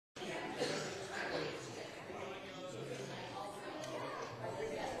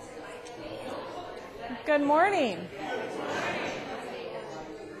Good morning.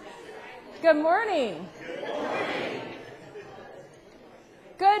 Good morning.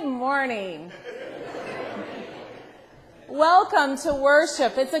 Good morning. Welcome to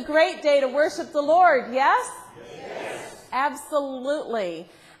worship. It's a great day to worship the Lord, yes? Yes. Absolutely.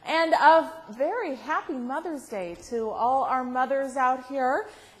 And a very happy Mother's Day to all our mothers out here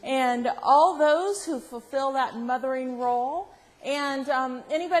and all those who fulfill that mothering role. And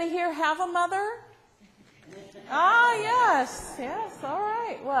anybody here have a mother? Ah, yes. Yes, all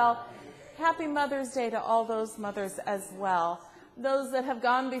right. Well, happy Mother's Day to all those mothers as well. Those that have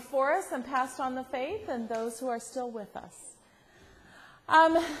gone before us and passed on the faith, and those who are still with us.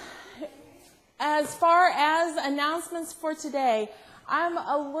 As far as announcements for today, I'm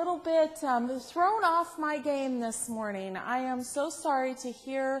a little bit thrown off my game this morning. I am so sorry to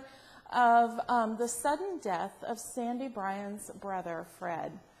hear of the sudden death of Sandy Bryan's brother,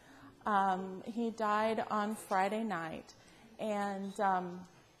 Fred. He died on Friday night, and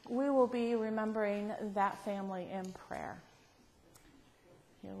we will be remembering that family in prayer.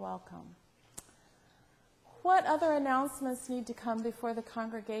 You're welcome. What other announcements need to come before the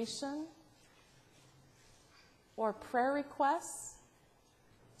congregation? Or prayer requests?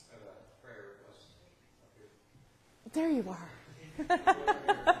 I have a prayer request up here. There you are. You have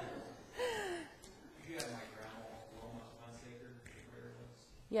my grandma Wilma on sacred prayer list.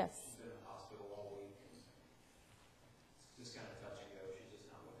 Yes. She's been in the hospital all week. It's just kind of touch and go. She's just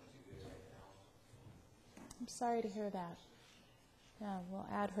not looking too good right now. I'm sorry to hear that. Yeah, we'll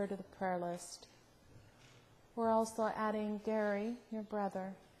add her to the prayer list. We're also adding Gary, your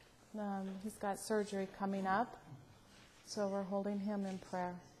brother. He's got surgery coming up, so we're holding him in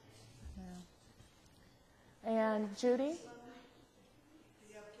prayer. Yeah. And Judy?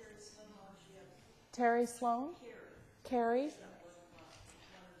 Terry Sloan? Carrie?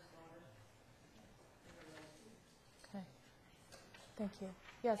 Okay. Thank you.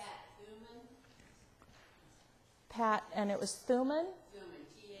 Yes? Pat, and it was Thuman? Thuman,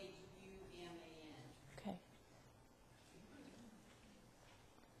 T-H-U-M-A-N. Okay.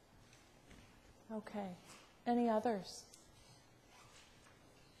 Okay. Any others?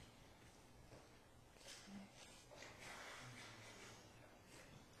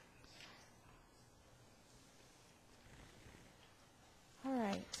 All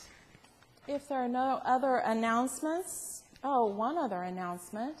right. If there are no other announcements, one other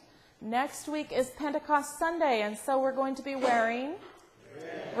announcement. Next week is Pentecost Sunday, and so we're going to be wearing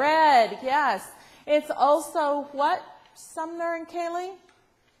red, yes. It's also what? Sumner and Kaylee?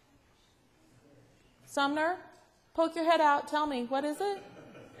 Sumner? Poke your head out. Tell me. What is it?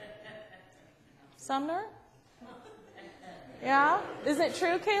 Sumner? Yeah? Is it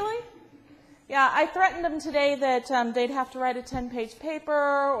true, Kaylee? Yeah, I threatened them today that they'd have to write a 10-page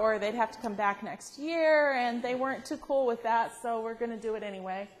paper or they'd have to come back next year, and they weren't too cool with that, so we're going to do it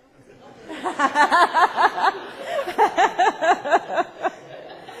anyway.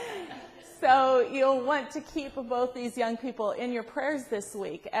 So you'll want to keep both these young people in your prayers this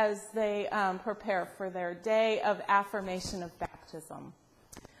week as they prepare for their day of affirmation of baptism.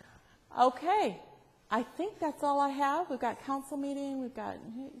 Okay, I think that's all I have. We've got council meeting. We've got,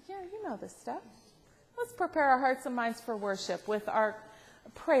 you know this stuff. Let's prepare our hearts and minds for worship with our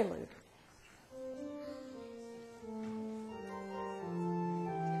prelude.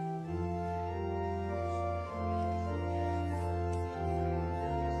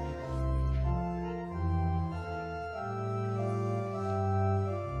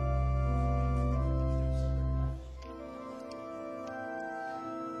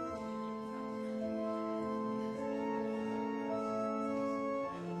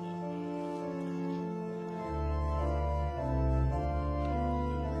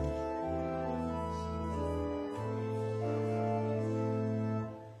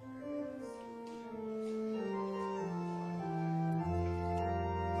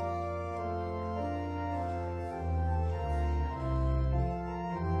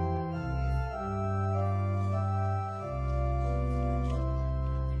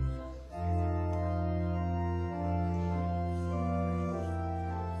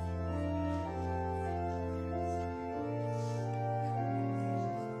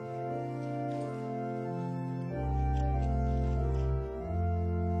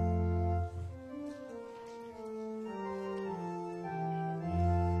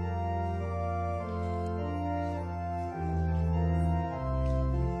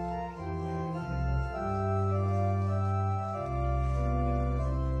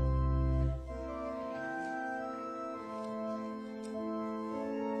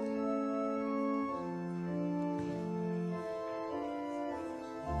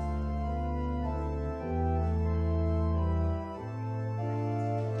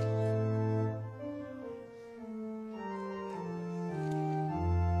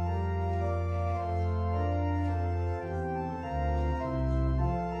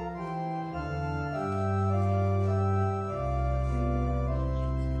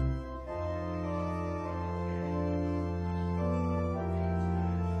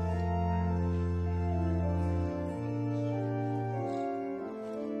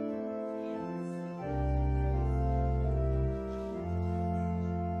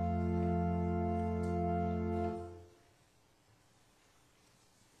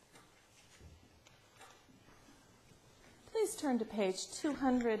 turn to page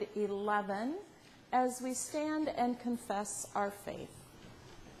 211 as we stand and confess our faith.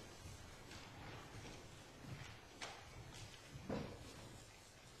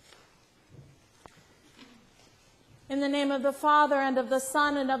 In the name of the Father, and of the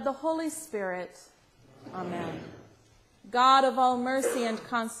Son, and of the Holy Spirit. Amen. God of all mercy and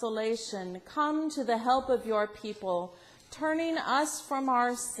consolation, come to the help of your people, turning us from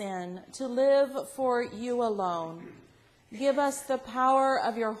our sin to live for you alone. Give us the power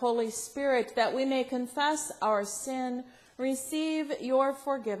of your Holy Spirit that we may confess our sin, receive your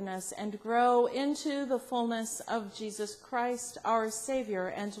forgiveness, and grow into the fullness of Jesus Christ, our Savior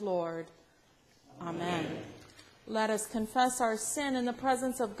and Lord. Amen. Let us confess our sin in the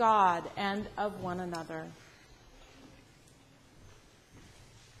presence of God and of one another.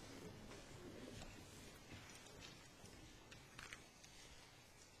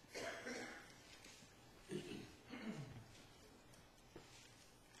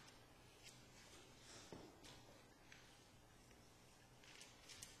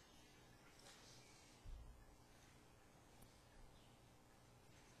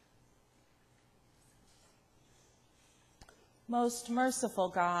 Most merciful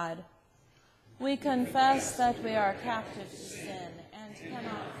God, we confess that we are captive to sin and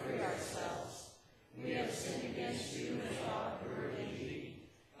cannot free ourselves. We have sinned against you in thought, word, and deed,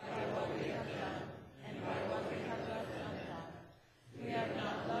 by what we have done and by what we have left undone. We have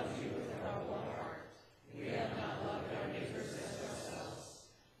not loved you with our whole heart. We have not loved our neighbors as ourselves.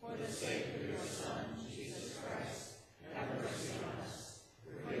 For the sake of your Son, Jesus Christ, have mercy on us.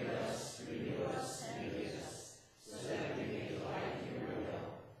 Forgive us, renew us, and give us, so that we may delight in your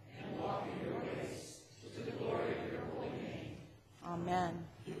will and walk in your ways, to the glory of your holy name. Amen.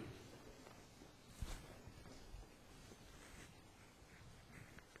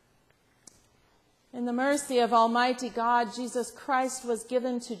 In the mercy of Almighty God, Jesus Christ was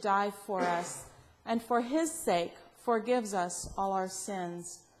given to die for us, and for his sake forgives us all our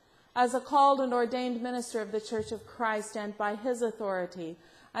sins. As a called and ordained minister of the Church of Christ, and by his authority,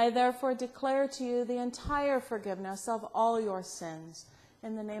 I therefore declare to you the entire forgiveness of all your sins.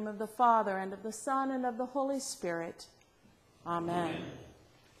 In the name of the Father, and of the Son, and of the Holy Spirit. Amen.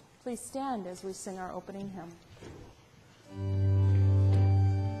 Please stand as we sing our opening hymn.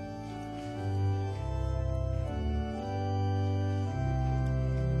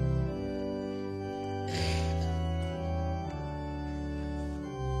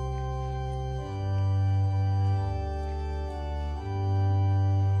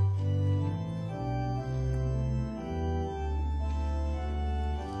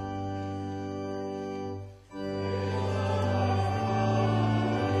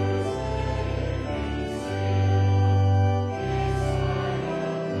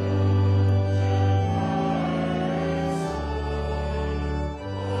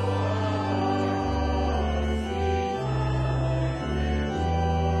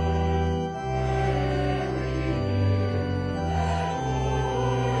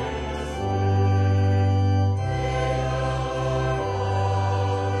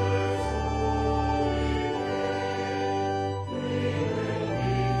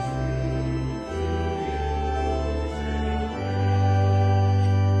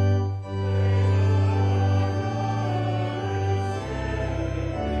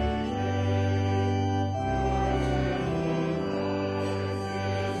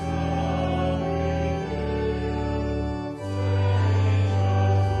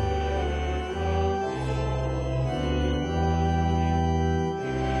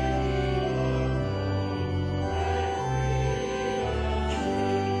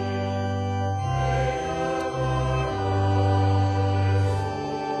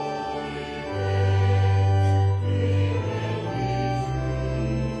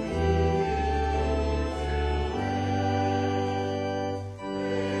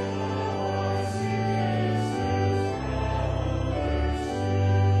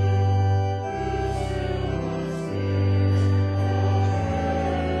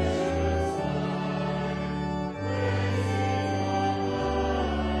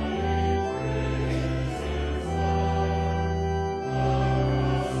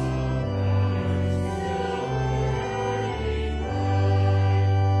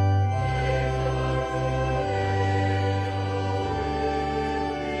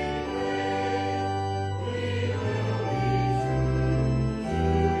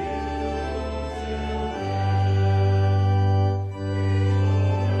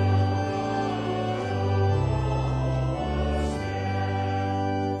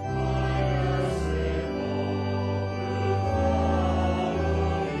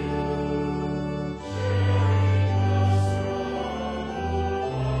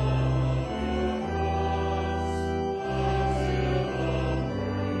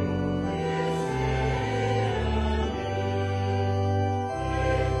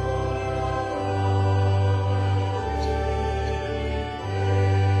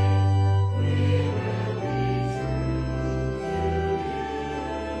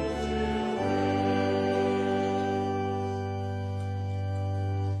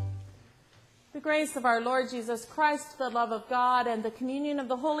 The grace of our Lord Jesus Christ, the love of God, and the communion of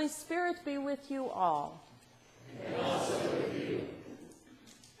the Holy Spirit be with you all. And also with you.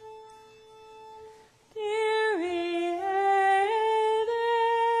 Kyrie eleison.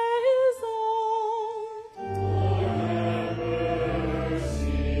 Lord, have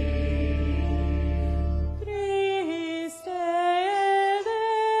mercy. Christe eleison.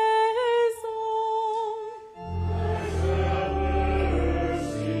 Christ, have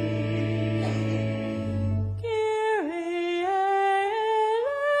mercy. Kyrie eleison.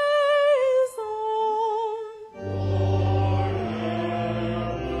 Lord, have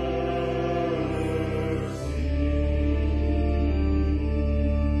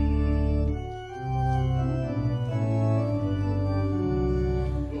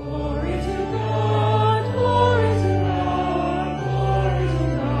Glory to God, glory to God, glory to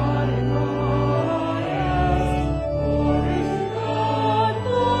God in the highest. Glory to God,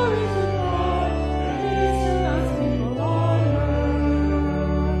 glory to God, and peace to God's people on earth.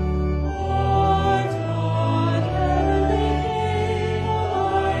 Lord God, heavenly King,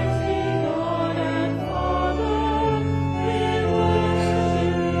 almighty God and Father, we worship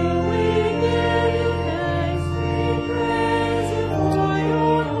you, we give you thanks, we praise you for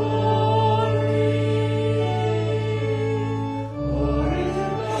your glory. Glory to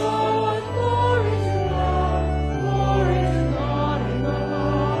God, glory to God, glory to God in the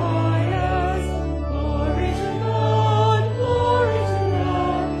highest. Glory to God,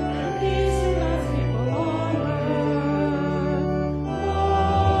 and peace to God's people on earth.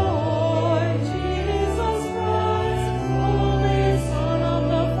 Lord Jesus Christ, only Son of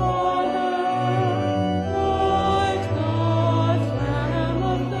the Father, Lord God, Lamb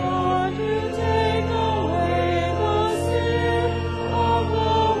of God, you take away the sin of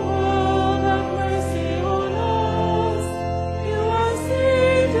the world, have mercy on us. You are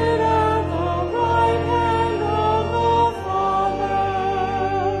seated at the right hand of the Father.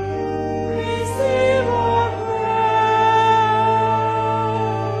 Receive our prayer.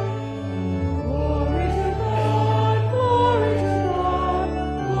 Glory to God, glory to God,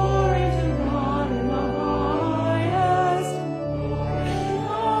 glory to God in the highest.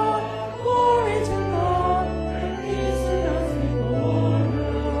 Glory to God, and peace to God's people on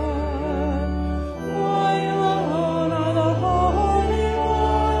earth. For you alone are the Holy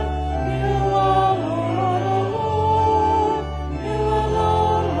One, you alone are the Lord, you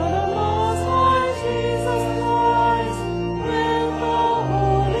alone are the Most High Jesus Christ, with the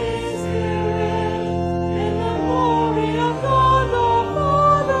Holy Spirit, in the glory of God the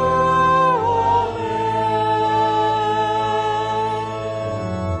Father. Amen.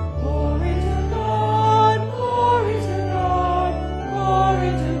 Glory to God, glory to God,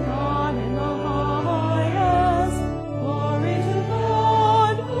 glory to God in the highest. Glory to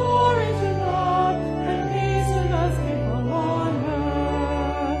God, and peace to God's people on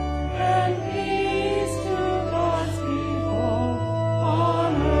earth, and peace to God's people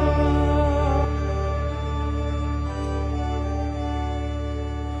on earth.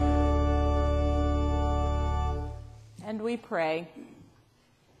 And we pray.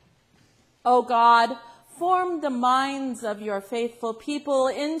 O God, form the minds of your faithful people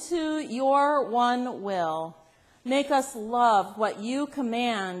into your one will. Make us love what you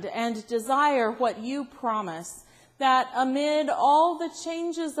command and desire what you promise, that amid all the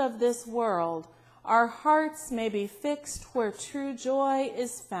changes of this world, our hearts may be fixed where true joy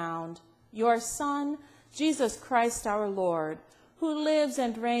is found. Your Son, Jesus Christ our Lord, who lives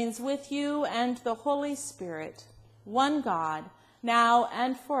and reigns with you and the Holy Spirit, one God, now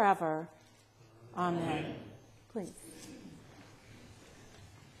and forever. Amen. Please.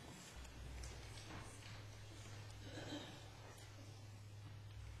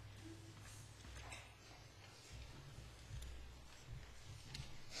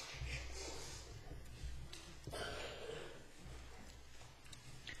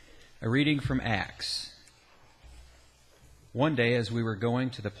 A reading from Acts. One day, as we were going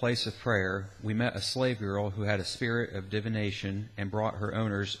to the place of prayer, we met a slave girl who had a spirit of divination and brought her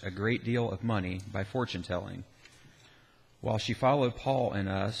owners a great deal of money by fortune-telling. While she followed Paul and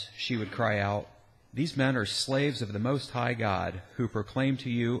us, she would cry out, "These men are slaves of the Most High God, who proclaim to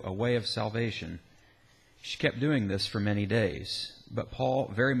you a way of salvation." She kept doing this for many days. But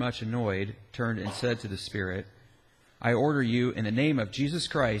Paul, very much annoyed, turned and said to the spirit, "I order you in the name of Jesus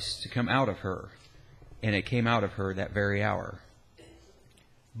Christ to come out of her." And it came out of her that very hour.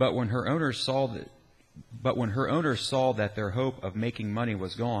 But when her owners saw that their hope of making money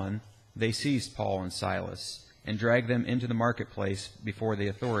was gone, they seized Paul and Silas and dragged them into the marketplace before the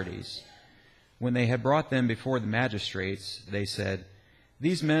authorities. When they had brought them before the magistrates, they said,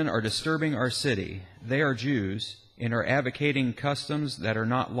 These men are disturbing our city. They are Jews and are advocating customs that are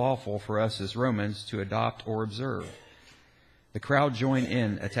not lawful for us as Romans to adopt or observe. The crowd joined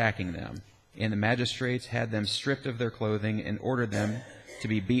in attacking them, and the magistrates had them stripped of their clothing and ordered them to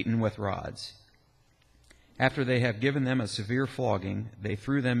be beaten with rods. After they had given them a severe flogging, they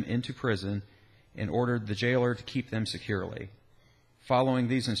threw them into prison and ordered the jailer to keep them securely. Following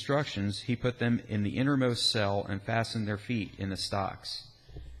these instructions, he put them in the innermost cell and fastened their feet in the stocks.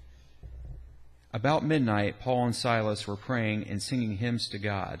 About midnight, Paul and Silas were praying and singing hymns to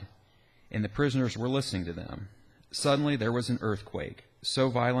God, and the prisoners were listening to them. Suddenly there was an earthquake, so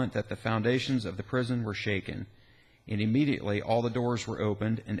violent that the foundations of the prison were shaken, and immediately all the doors were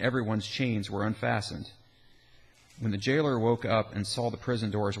opened and everyone's chains were unfastened. When the jailer woke up and saw the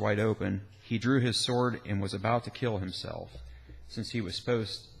prison doors wide open, he drew his sword and was about to kill himself, since he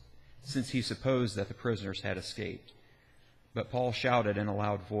supposed that the prisoners had escaped. But Paul shouted in a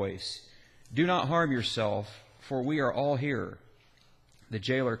loud voice, "Do not harm yourself, for we are all here." The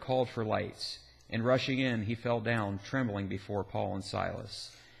jailer called for lights, and rushing in, he fell down, trembling before Paul and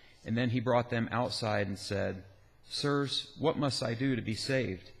Silas. And then he brought them outside and said, "Sirs, what must I do to be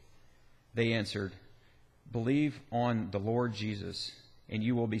saved?" They answered, "Believe on the Lord Jesus, and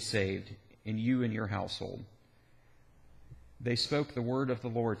you will be saved, and you and your household." They spoke the word of the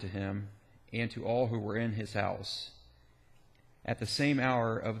Lord to him and to all who were in his house. At the same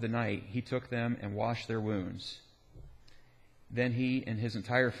hour of the night, he took them and washed their wounds. Then he and his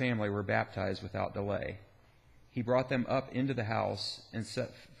entire family were baptized without delay. He brought them up into the house and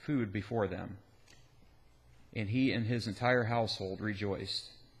set food before them. And he and his entire household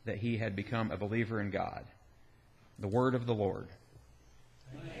rejoiced that he had become a believer in God. The word of the Lord.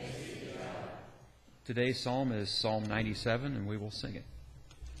 Thanks be to God. Today's psalm is Psalm 97, and we will sing it.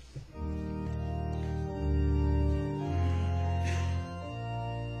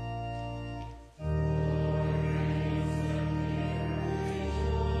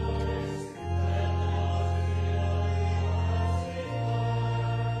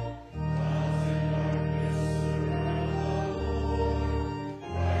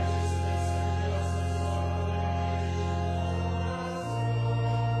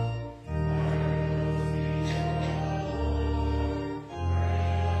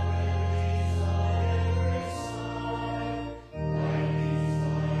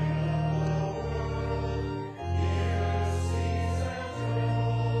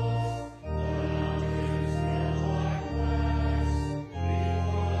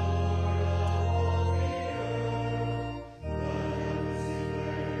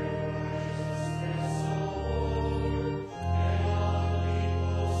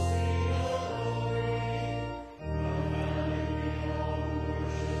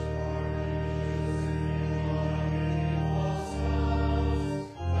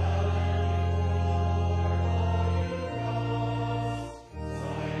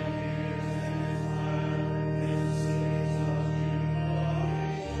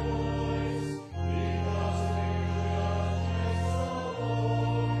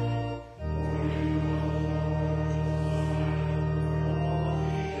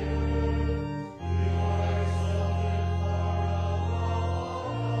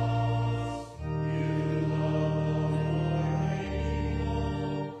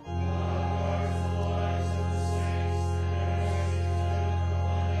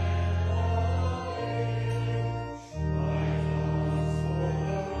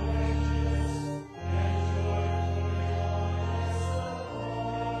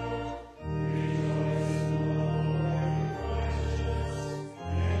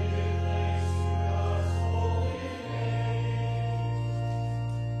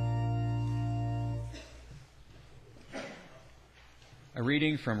 A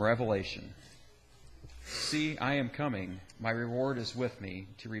reading from Revelation. See, I am coming. My reward is with me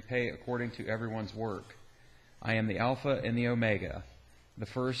to repay according to everyone's work. I am the Alpha and the Omega, the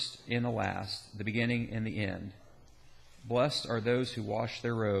first and the last, the beginning and the end. Blessed are those who wash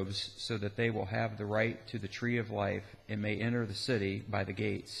their robes, so that they will have the right to the tree of life and may enter the city by the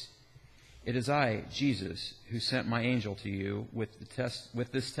gates. It is I, Jesus, who sent my angel to you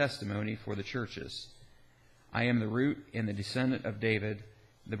with this testimony for the churches. I am the root and the descendant of David,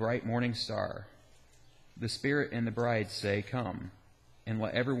 the bright morning star. The Spirit and the bride say, "Come," and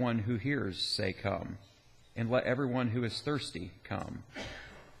let everyone who hears say, "Come," and let everyone who is thirsty come.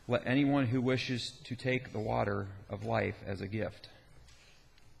 Let anyone who wishes to take the water of life as a gift.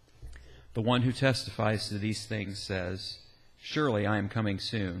 The one who testifies to these things says, "Surely I am coming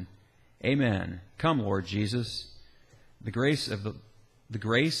soon." Amen. Come, Lord Jesus. The grace of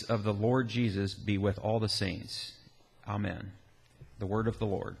the Lord Jesus be with all the saints. Amen. The word of the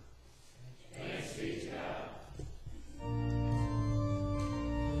Lord. Thanks be to God.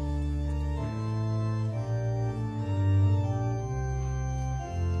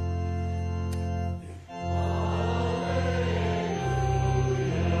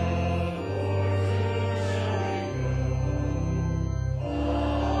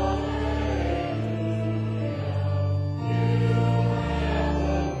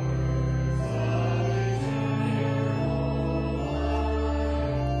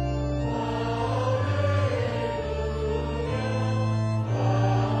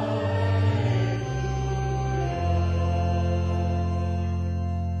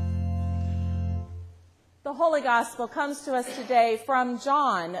 The Holy Gospel comes to us today from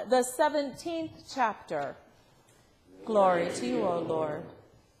John, the 17th chapter. Glory to you, O Lord.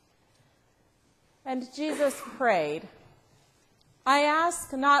 And Jesus prayed, I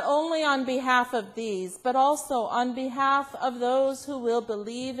ask not only on behalf of these, but also on behalf of those who will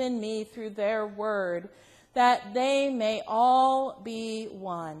believe in me through their word, that they may all be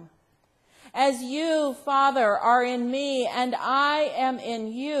one. As you, Father, are in me and I am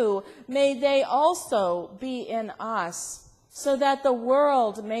in you, may they also be in us, so that the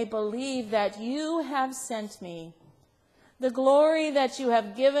world may believe that you have sent me. The glory that you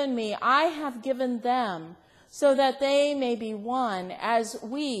have given me, I have given them, so that they may be one as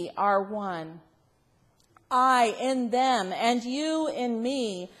we are one. I in them and you in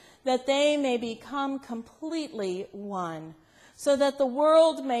me, that they may become completely one, so that the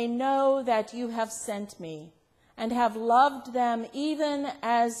world may know that you have sent me and have loved them even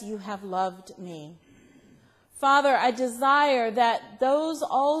as you have loved me. Father, I desire that those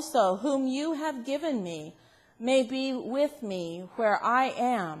also whom you have given me may be with me where I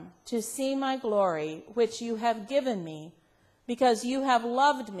am, to see my glory, which you have given me, because you have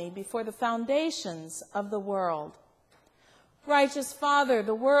loved me before the foundations of the world. Righteous Father,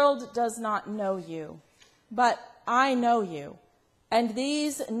 the world does not know you, but I know you, and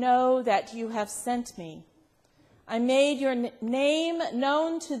these know that you have sent me. I made your name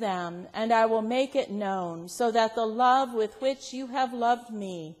known to them, and I will make it known, so that the love with which you have loved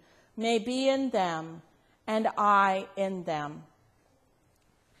me may be in them, and I in them.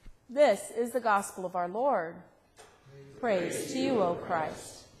 This is the gospel of our Lord. Praise to you, O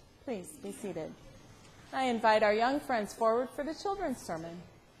Christ. Please be seated. I invite our young friends forward for the children's sermon.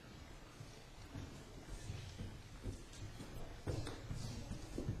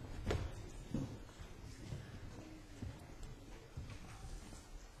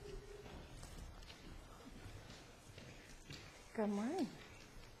 Good morning.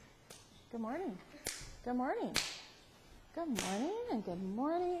 Good morning. Good morning. Good morning and good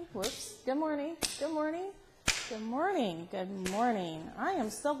morning. Whoops. Good morning. Good morning. Good morning. Good morning. I am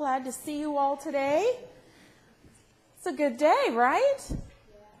so glad to see you all today. It's a good day, right? Yeah.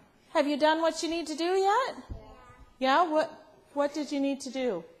 Have you done what you need to do yet? Yeah. Yeah? What did you need to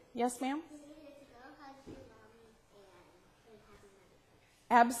do? Yes, ma'am?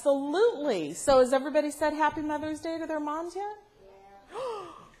 Absolutely. So has everybody said Happy Mother's Day to their moms yet? Yeah.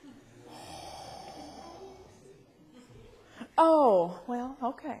 Oh, well,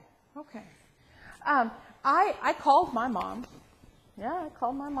 okay. I called my mom. Yeah, I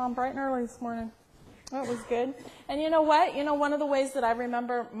called my mom bright and early this morning. That was good. And you know what? You know, one of the ways that I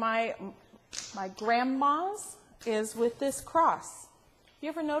remember my grandma's is with this cross. You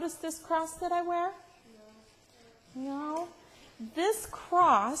ever notice this cross that I wear? No. No? This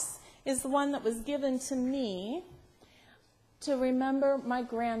cross is the one that was given to me to remember my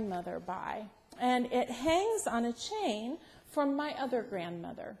grandmother by. And it hangs on a chain from my other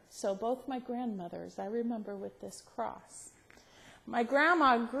grandmother. So both my grandmothers I remember with this cross. My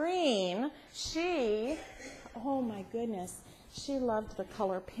grandma Green, oh my goodness, she loved the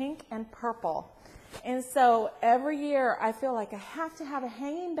color pink and purple. And so every year I feel like I have to have a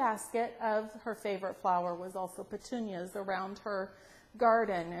hanging basket of her favorite flower was also petunias around her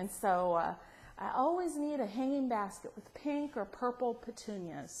garden. And so I always need a hanging basket with pink or purple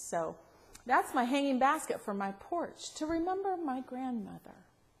petunias. So that's my hanging basket for my porch to remember my grandmother.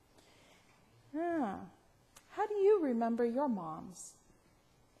 Yeah. How do you remember your moms?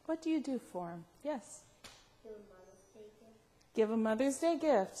 What do you do for them? Yes? Give a Mother's Day gift. Give a Mother's Day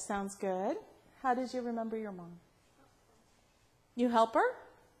gift. Sounds good. How did you remember your mom? You help her?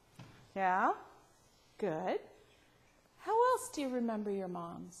 Yeah? Good. How else do you remember your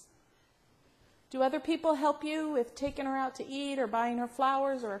moms? Do other people help you with taking her out to eat or buying her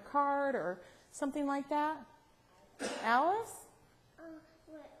flowers or a card or something like that? Alice?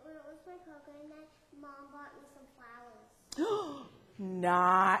 When it was my program night, Mom bought me some flowers.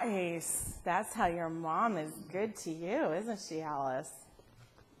 Nice. That's how your mom is good to you, isn't she, Alice?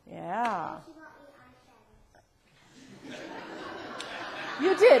 Yeah.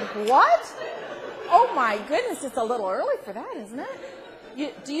 You did what? Oh my goodness, it's a little early for that, isn't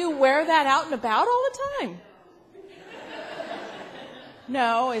it? Do you wear that out and about all the time?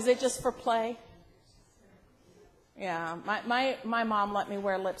 No, is it just for play? Yeah, my mom let me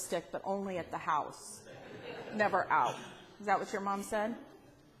wear lipstick, but only at the house, never out. Is that what your mom said?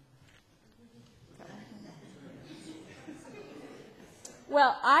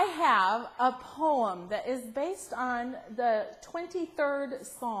 Well, I have a poem that is based on the 23rd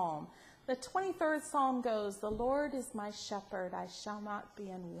Psalm. The 23rd Psalm goes, "The Lord is my shepherd, I shall not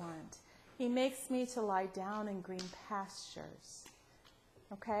be in want. He makes me to lie down in green pastures."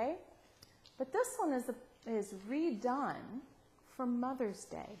 Okay? But this one is redone for Mother's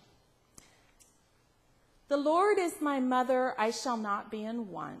Day. "The Lord is my mother, I shall not be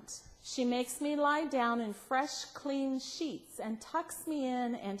in want. She makes me lie down in fresh, clean sheets and tucks me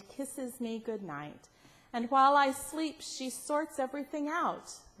in and kisses me good night. And while I sleep, she sorts everything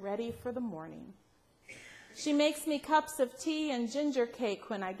out, ready for the morning. She makes me cups of tea and ginger cake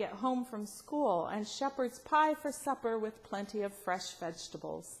when I get home from school, and shepherd's pie for supper with plenty of fresh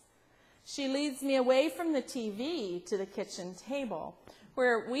vegetables. She leads me away from the TV to the kitchen table,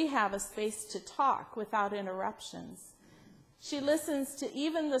 where we have a space to talk without interruptions. She listens to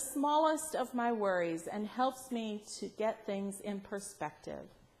even the smallest of my worries and helps me to get things in perspective.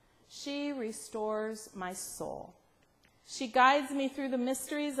 She restores my soul. She guides me through the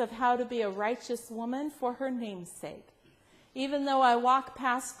mysteries of how to be a righteous woman for her name's sake. Even though I walk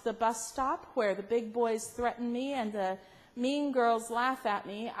past the bus stop where the big boys threaten me and the mean girls laugh at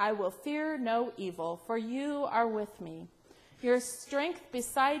me, I will fear no evil, for you are with me. Your strength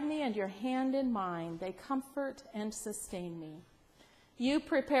beside me and your hand in mine, they comfort and sustain me. You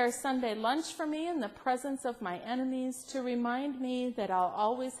prepare Sunday lunch for me in the presence of my enemies to remind me that I'll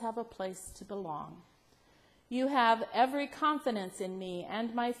always have a place to belong. You have every confidence in me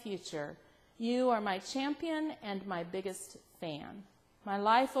and my future. You are my champion and my biggest fan. My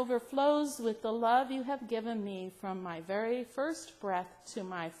life overflows with the love you have given me from my very first breath to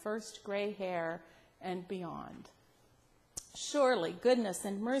my first gray hair and beyond. Surely goodness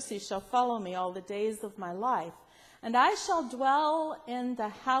and mercy shall follow me all the days of my life, and I shall dwell in the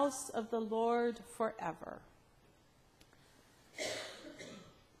house of the Lord forever."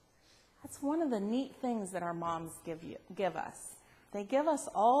 That's one of the neat things that our moms give us. They give us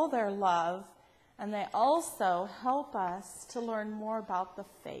all their love, and they also help us to learn more about the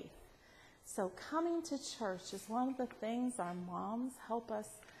faith. So coming to church is one of the things our moms help us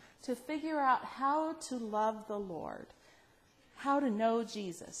to figure out how to love the Lord, how to know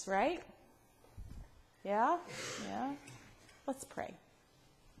Jesus, right? Yeah? Yeah? Let's pray.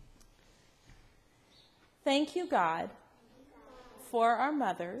 Thank you, God, for our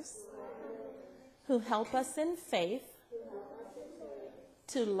mothers who help us in faith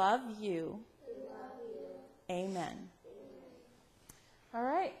to love you. Amen. All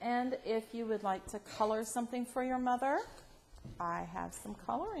right, and if you would like to color something for your mother, I have some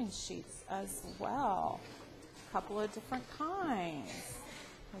coloring sheets as well. A couple of different kinds.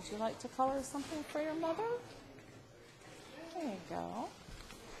 Would you like to color something for your mother? There you go.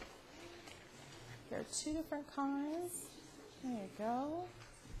 There are two different kinds. There you go.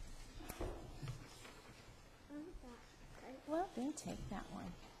 Well, then take that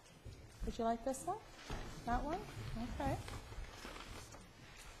one. Would you like this one? That one? Okay.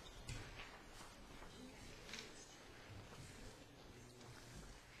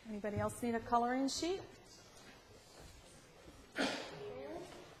 Anybody else need a coloring sheet?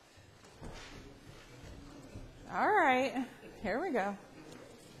 All right, here we go.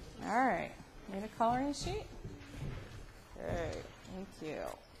 All right, need a coloring sheet? Okay, thank you.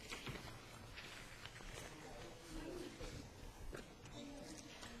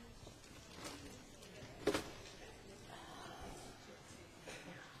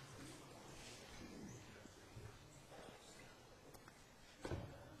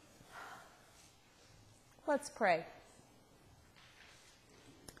 Let's pray.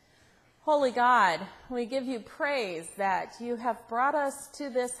 Holy God, we give you praise that you have brought us to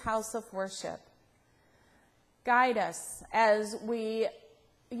this house of worship. Guide us as we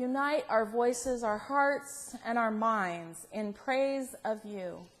unite our voices, our hearts, and our minds in praise of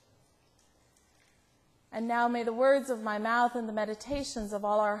you. And now may the words of my mouth and the meditations of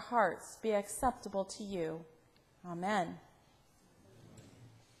all our hearts be acceptable to you. Amen.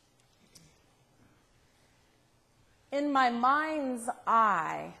 In my mind's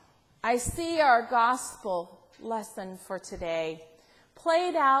eye, I see our gospel lesson for today,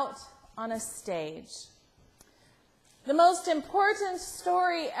 played out on a stage. The most important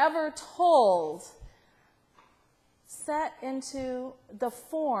story ever told, set into the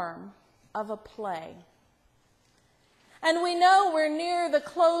form of a play. And we know we're near the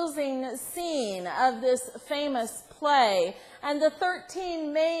closing scene of this famous play, and the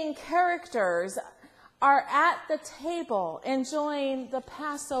 13 main characters are at the table enjoying the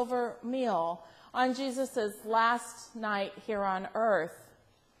Passover meal on Jesus' last night here on earth.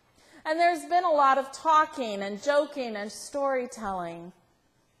 And there's been a lot of talking and joking and storytelling.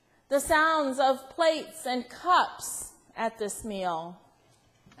 The sounds of plates and cups at this meal,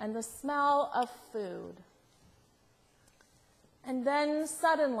 and the smell of food. And then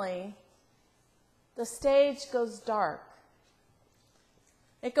suddenly, the stage goes dark.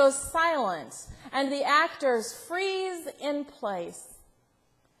 It goes silent, and the actors freeze in place.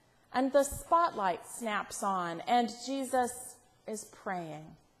 And the spotlight snaps on, and Jesus is praying.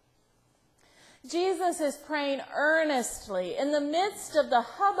 Jesus is praying earnestly. In the midst of the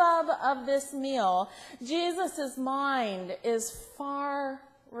hubbub of this meal, Jesus' mind is far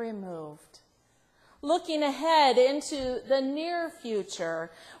removed, looking ahead into the near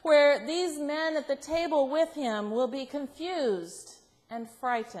future, where these men at the table with him will be confused and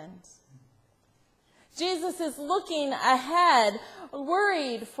frightened. Jesus is looking ahead,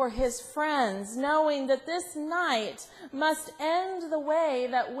 worried for his friends, knowing that this night must end the way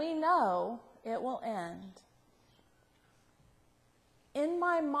that we know it will end. In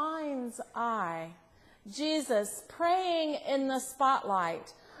my mind's eye, Jesus praying in the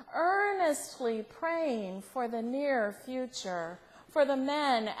spotlight, earnestly praying for the near future, for the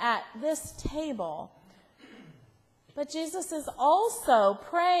men at this table. But Jesus is also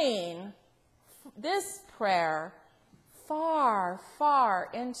praying this prayer far, far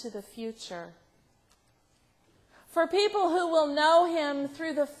into the future. For people who will know him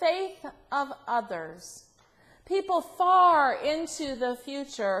through the faith of others, people far into the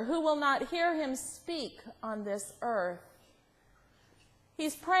future who will not hear him speak on this earth.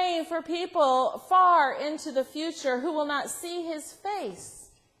 He's praying for people far into the future who will not see his face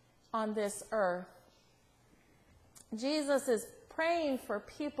on this earth. Jesus is praying for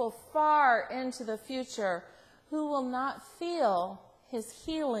people far into the future who will not feel his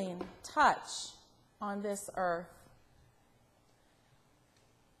healing touch on this earth.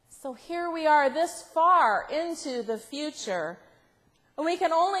 So here we are this far into the future, and we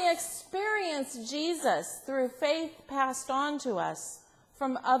can only experience Jesus through faith passed on to us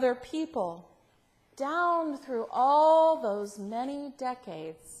from other people, down through all those many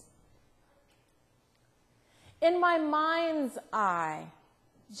decades. In my mind's eye,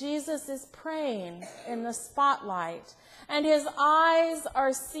 Jesus is praying in the spotlight, and his eyes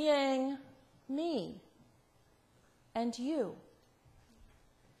are seeing me and you.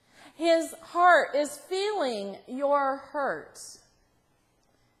 His heart is feeling your hurt.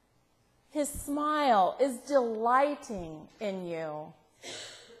 His smile is delighting in you.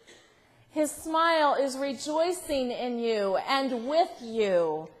 His smile is rejoicing in you and with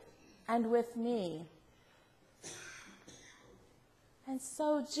me. And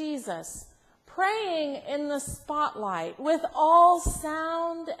so Jesus, praying in the spotlight with all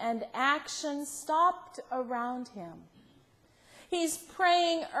sound and action stopped around him. He's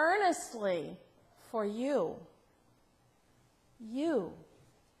praying earnestly for you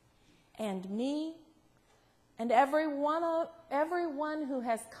and me, and everyone who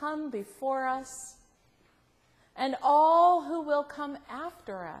has come before us, and all who will come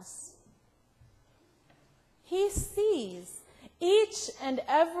after us. He sees each and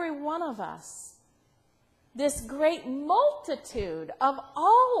every one of us, this great multitude of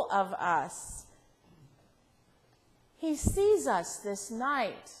all of us. He sees us this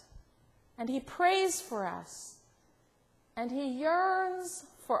night, and he prays for us, and he yearns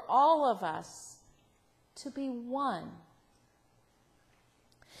for all of us to be one.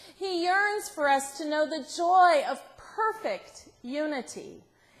 He yearns for us to know the joy of perfect unity,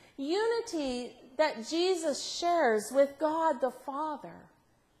 unity that Jesus shares with God the Father,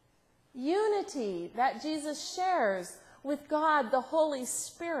 unity that Jesus shares with God the Holy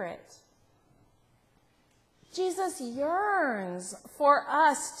Spirit. Jesus yearns for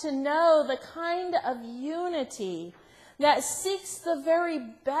us to know the kind of unity that seeks the very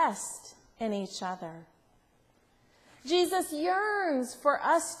best in each other. Jesus yearns for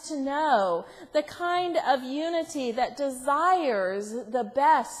us to know the kind of unity that desires the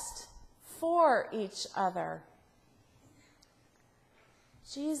best for each other.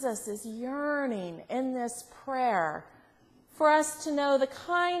 Jesus is yearning in this prayer for us to know the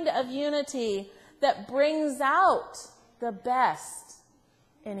kind of unity that brings out the best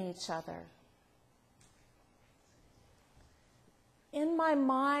in each other. In my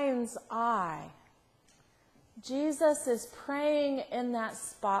mind's eye, Jesus is praying in that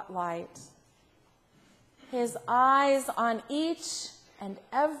spotlight, his eyes on each and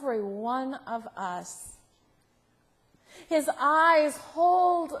every one of us. His eyes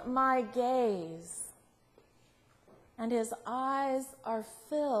hold my gaze, and his eyes are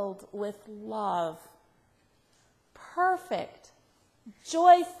filled with love, perfect,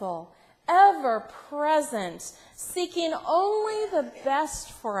 joyful, ever present, seeking only the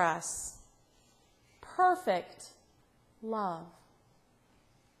best for us. Perfect love.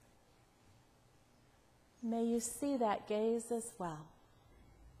 May you see that gaze as well.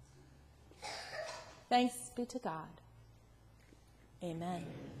 Thanks be to God. Amen.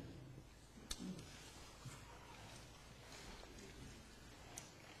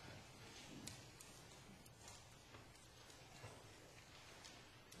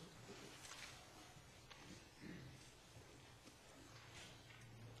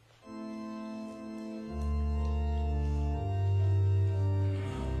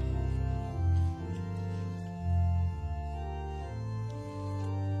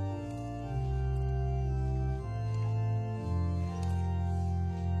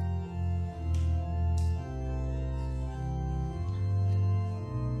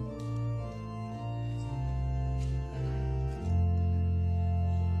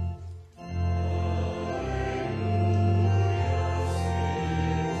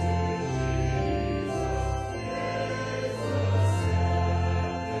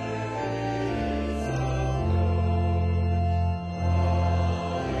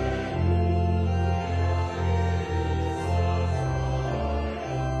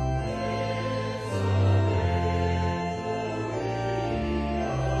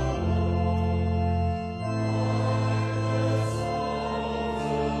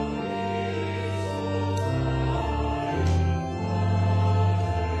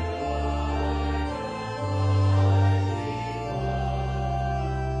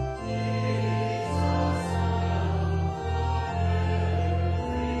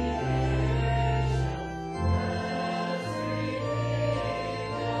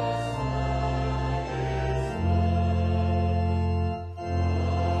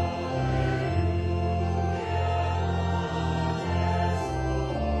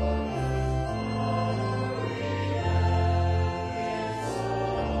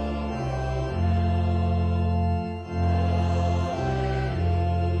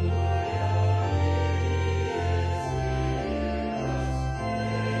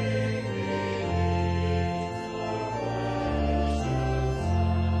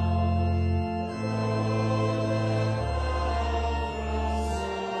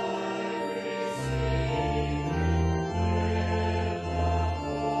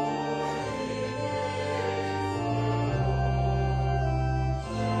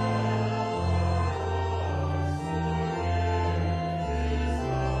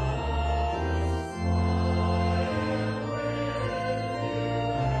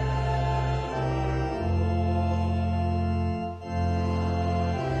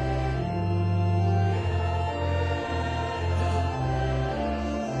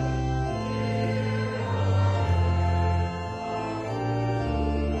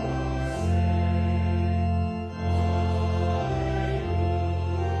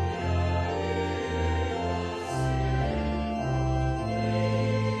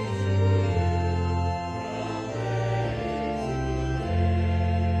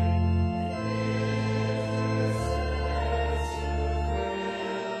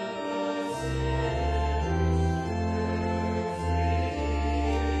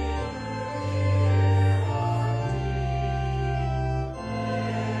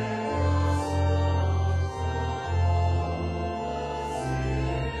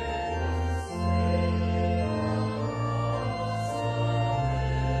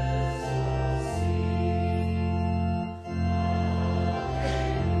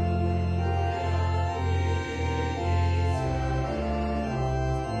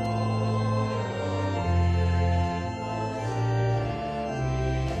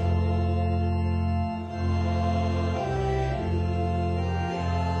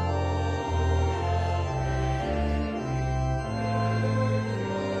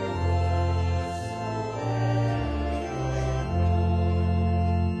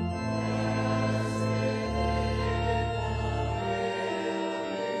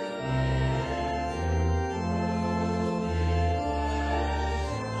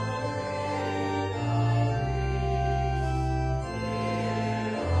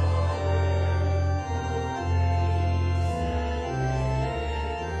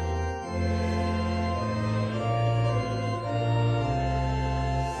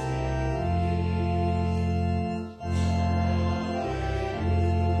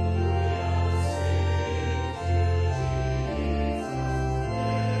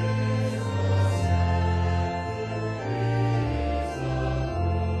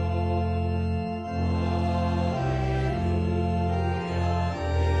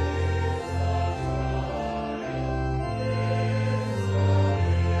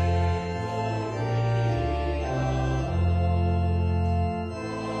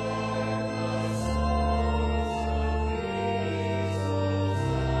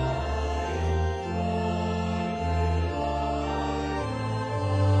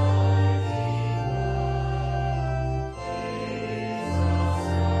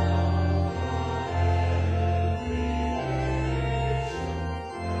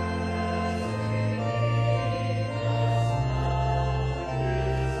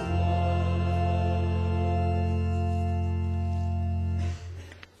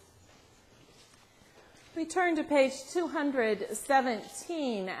 We turn to page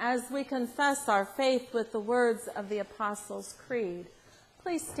 217 as we confess our faith with the words of the Apostles' Creed.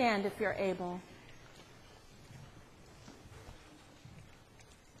 Please stand if you're able.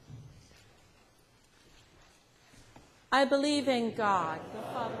 I believe in God, the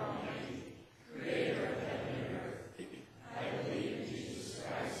Father Almighty, creator of heaven and earth. I believe in Jesus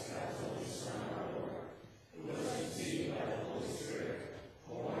Christ, God's only Son, our Lord, who was conceived by the Holy Spirit,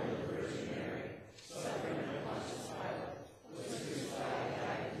 born of the Virgin Mary, suffered under Pontius Pilate, was crucified,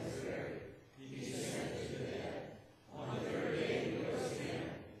 died, and was buried. He descended to the dead. On the third day he rose again.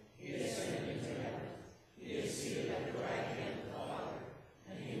 He ascended into heaven. He is seated at the right hand of the Father,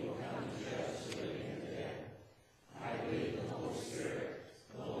 and he will come to judge the living and the dead. I believe in the Holy Spirit,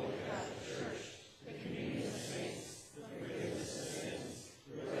 the Holy Catholic Church, the communion of saints, the forgiveness of sins,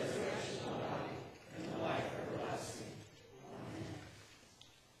 the resurrection of the body, and the life everlasting. Amen.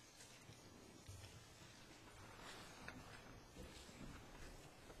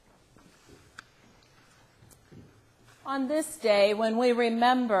 On this day, when we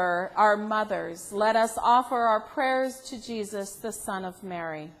remember our mothers, let us offer our prayers to Jesus, the Son of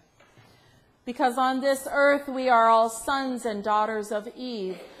Mary. Because on this earth we are all sons and daughters of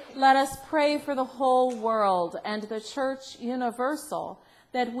Eve, let us pray for the whole world and the Church universal,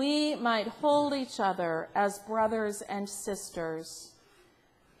 that we might hold each other as brothers and sisters.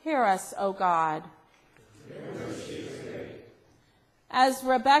 Hear us, O God. As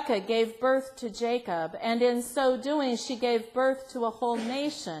Rebekah gave birth to Jacob, and in so doing she gave birth to a whole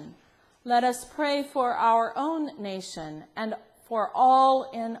nation, let us pray for our own nation and for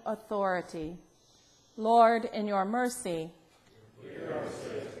all in authority. Lord, in your mercy.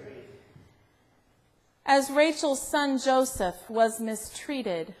 As Rachel's son Joseph was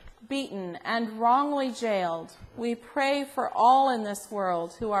mistreated, beaten, and wrongly jailed, we pray for all in this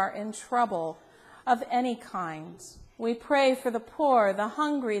world who are in trouble of any kind. We pray for the poor, the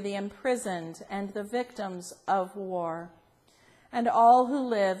hungry, the imprisoned, and the victims of war, and all who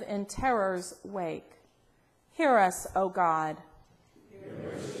live in terror's wake. Hear us, O God.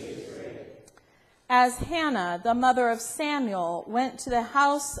 As Hannah, the mother of Samuel, went to the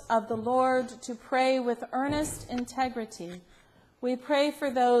house of the Lord to pray with earnest integrity, we pray for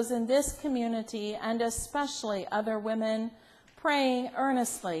those in this community and especially other women praying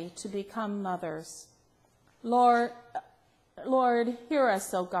earnestly to become mothers. Lord, hear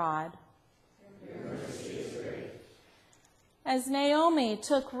us, O God. As Naomi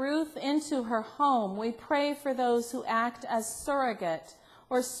took Ruth into her home, we pray for those who act as surrogate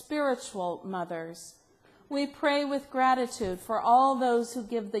or spiritual mothers. We pray with gratitude for all those who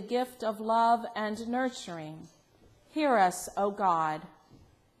give the gift of love and nurturing. Hear us, O God.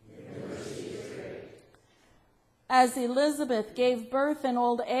 As Elizabeth gave birth in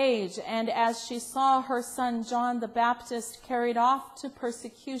old age, and as she saw her son John the Baptist carried off to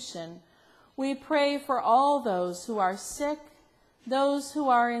persecution, we pray for all those who are sick, those who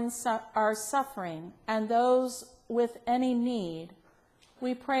are suffering, and those with any need.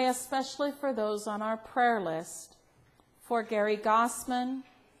 We pray especially for those on our prayer list, for Gary Gossman,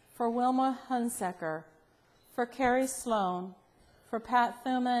 for Wilma Hunsaker, for Carrie Sloan, for Pat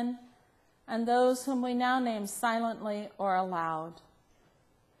Thuman, and those whom we now name silently or aloud.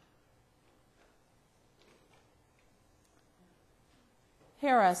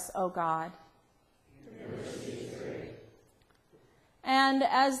 Hear us, O God. And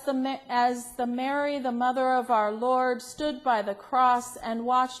as the Mary, the mother of our Lord, stood by the cross and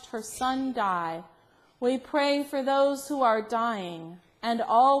watched her son die, we pray for those who are dying and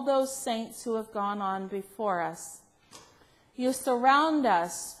all those saints who have gone on before us. You surround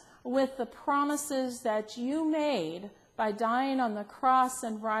us with the promises that you made by dying on the cross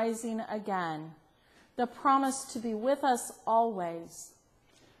and rising again, the promise to be with us always.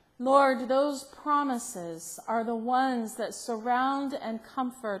 Lord, those promises are the ones that surround and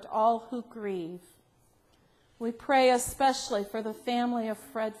comfort all who grieve. We pray especially for the family of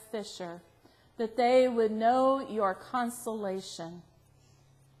Fred Fisher, that they would know your consolation.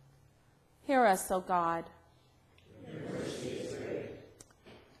 Hear us, O God.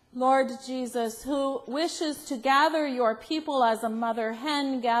 Lord Jesus, who wishes to gather your people as a mother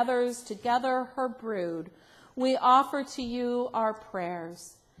hen gathers together her brood, we offer to you our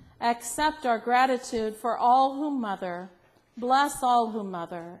prayers. Accept our gratitude for all who mother, bless all who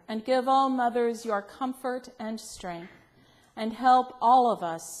mother, and give all mothers your comfort and strength, and help all of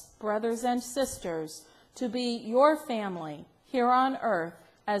us, brothers and sisters, to be your family here on earth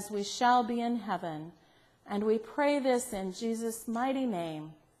as we shall be in heaven. And we pray this in Jesus' mighty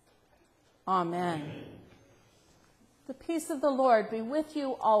name. Amen. The peace of the Lord be with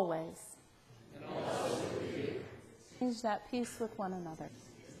you always. And also Exchange that peace with one another.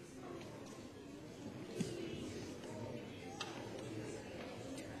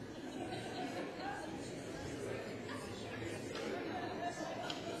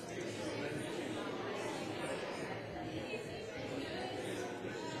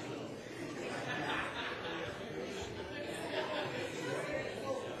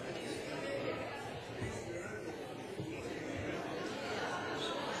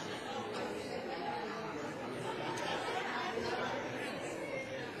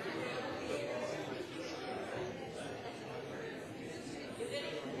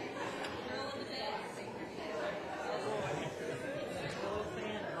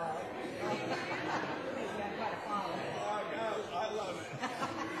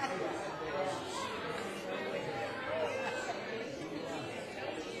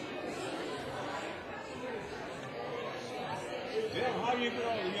 How you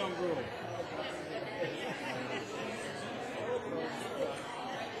doing, young girl?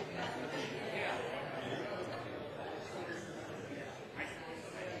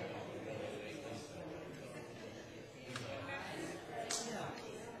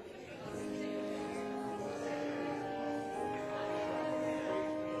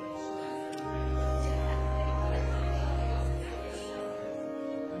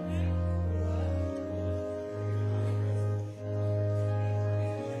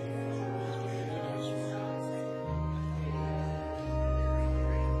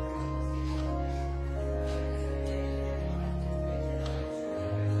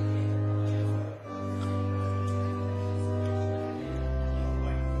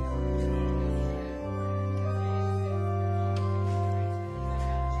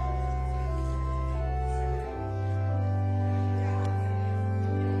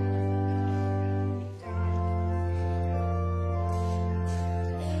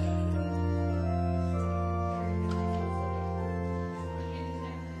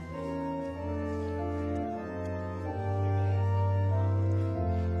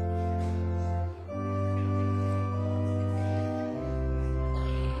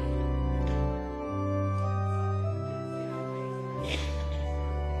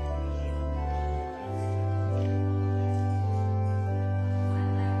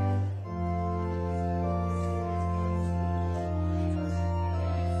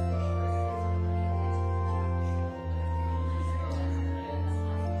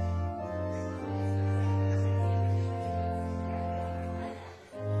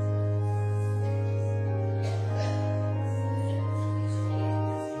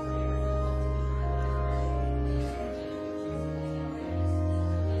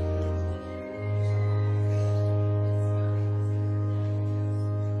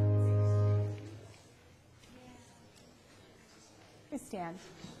 We stand.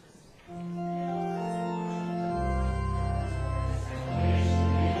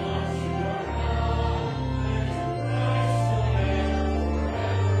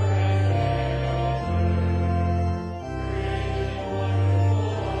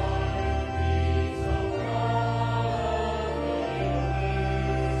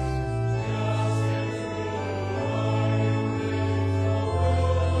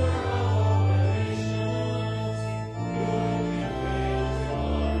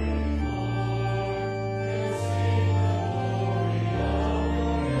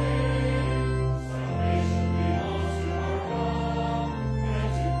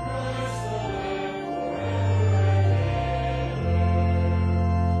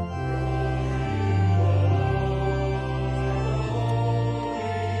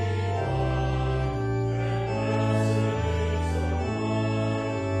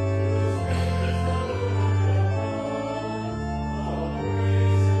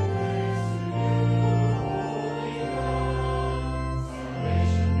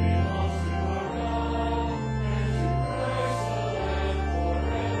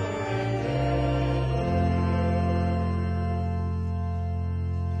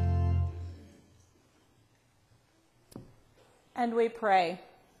 And we pray.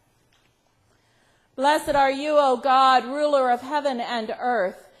 Blessed are you, O God, ruler of heaven and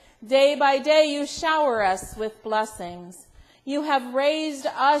earth. Day by day you shower us with blessings. You have raised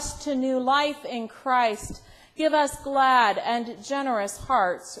us to new life in Christ. Give us glad and generous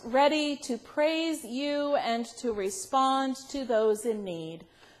hearts, ready to praise you and to respond to those in need.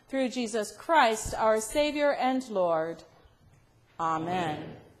 Through Jesus Christ, our Savior and Lord. Amen.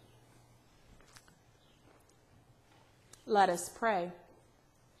 Let us pray.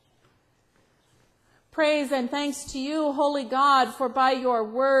 Praise and thanks to you, holy God, for by your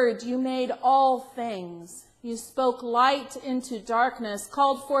word you made all things. You spoke light into darkness,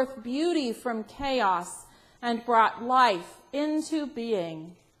 called forth beauty from chaos, and brought life into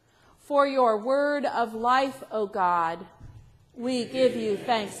being. For your word of life, O God, we give you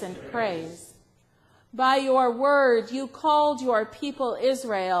thanks and praise. By your word, you called your people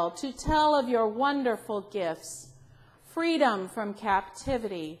Israel to tell of your wonderful gifts, freedom from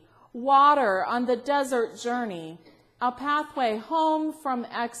captivity, water on the desert journey, a pathway home from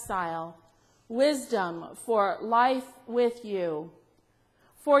exile, wisdom for life with you.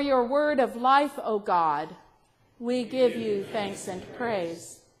 For your word of life, O God, we give you thanks and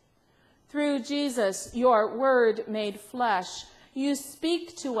praise. Through Jesus, your word made flesh, you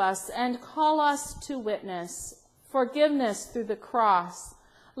speak to us and call us to witness, forgiveness through the cross,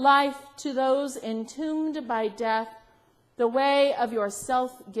 life to those entombed by death, the way of your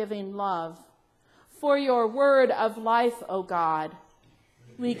self-giving love. For your word of life, O God,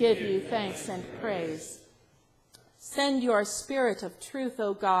 we give you thanks and praise. Send your spirit of truth,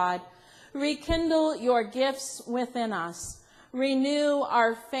 O God. Rekindle your gifts within us. Renew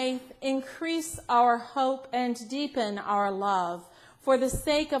our faith, increase our hope, and deepen our love for the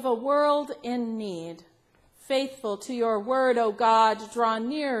sake of a world in need. Faithful to your word, O God, draw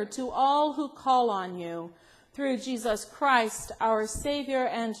near to all who call on you. Through Jesus Christ, our Savior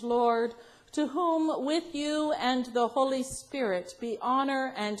and Lord, to whom with you and the Holy Spirit be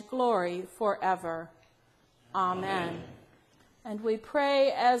honor and glory forever. Amen. And we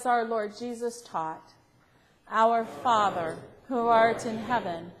pray as our Lord Jesus taught. Our Father, who art in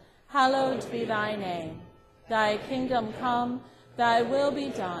heaven, hallowed be thy name. Thy kingdom come, thy will be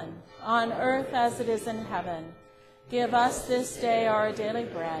done, on earth as it is in heaven. Give us this day our daily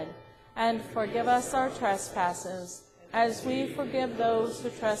bread, and forgive us our trespasses, as we forgive those who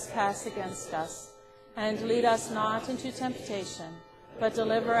trespass against us. And lead us not into temptation, but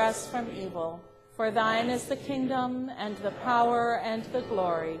deliver us from evil. For thine is the kingdom, and the power, and the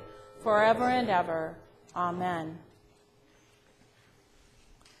glory, forever and ever. Amen.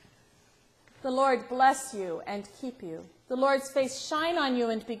 The Lord bless you and keep you. The Lord's face shine on you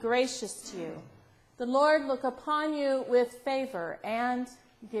and be gracious to you. The Lord look upon you with favor and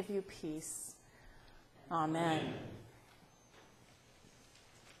give you peace. Amen.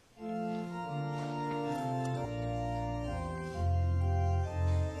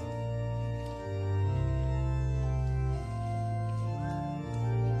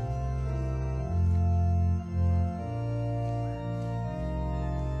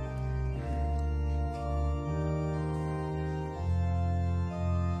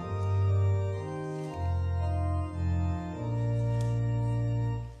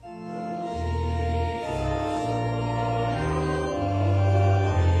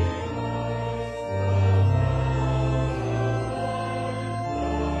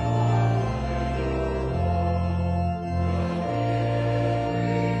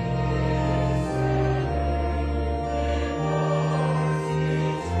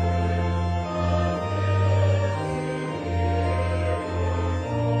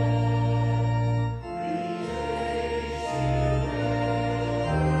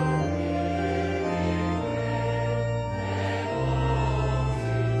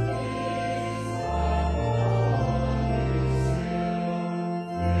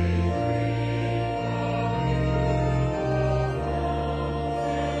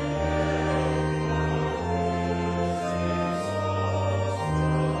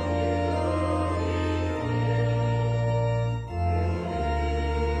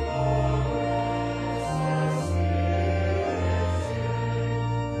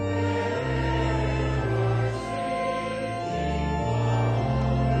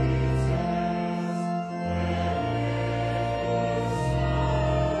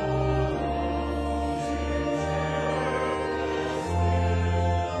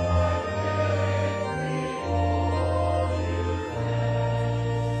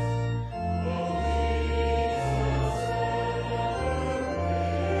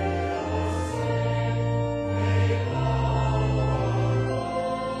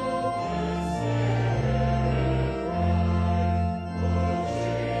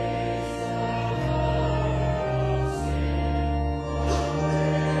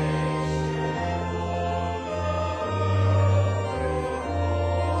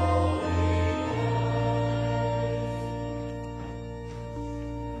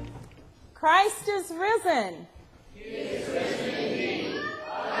 Christ is risen. He is risen indeed.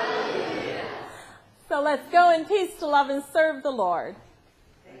 Hallelujah. So let's go in peace to love and serve the Lord.